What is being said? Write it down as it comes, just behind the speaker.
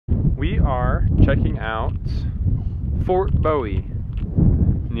are checking out Fort Bowie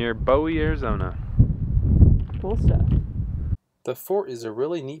near Bowie, Arizona. Cool stuff. The fort is a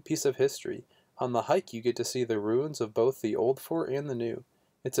really neat piece of history. On the hike you get to see the ruins of both the old fort and the new.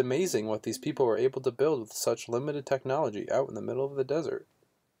 It's amazing what these people were able to build with such limited technology out in the middle of the desert.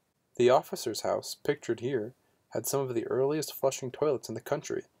 The officer's house, pictured here, had some of the earliest flushing toilets in the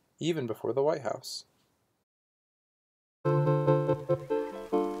country, even before the White House.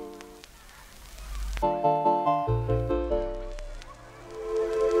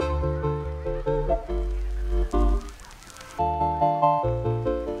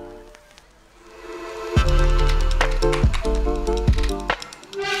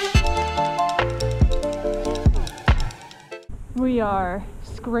 We are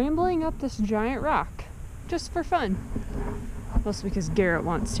scrambling up this giant rock just for fun. Mostly because Garrett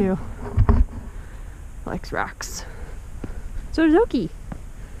wants to. Likes rocks. So does Oki.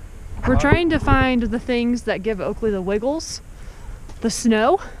 We're trying to find the things that give Oakley the wiggles. The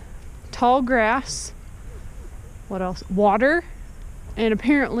snow, tall grass, what else? Water, and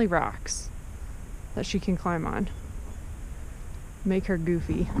apparently rocks that she can climb on. Make her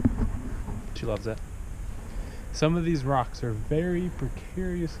goofy. She loves it. Some of these rocks are very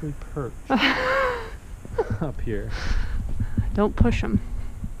precariously perched up here. Don't push them.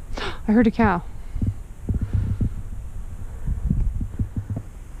 I heard a cow.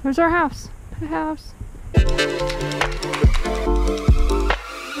 There's our house. The house.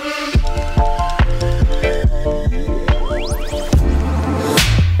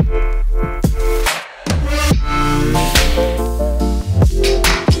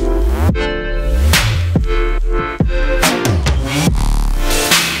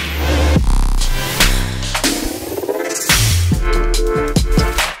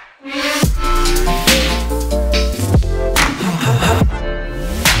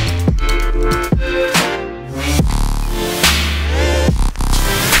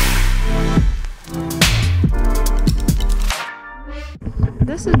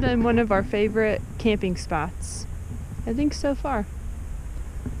 This has been one of our favorite camping spots, I think, so far.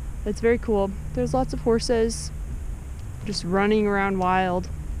 It's very cool. There's lots of horses just running around wild.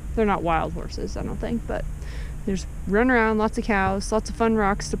 They're not wild horses, I don't think, but they just run around, lots of cows, lots of fun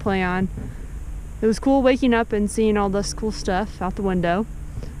rocks to play on. It was cool waking up and seeing all this cool stuff out the window,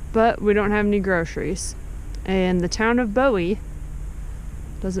 but we don't have any groceries. And the town of Bowie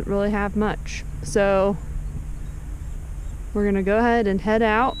doesn't really have much. So we're gonna go ahead and head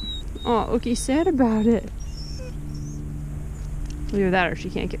out. Oh, Oki's sad about it. Either that or she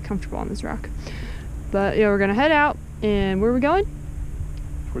can't get comfortable on this rock. But yeah, we're gonna head out, and where are we going?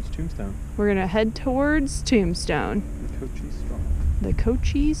 Towards Tombstone. We're gonna head towards Tombstone. The Cochise Stronghold. The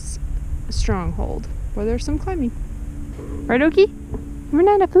Cochise Stronghold, where there's some climbing. Right, Oki? We're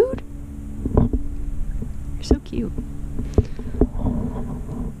not out of food? You're so cute.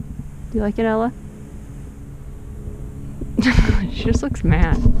 Do you like it, Ella? She just looks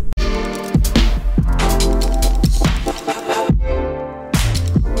mad.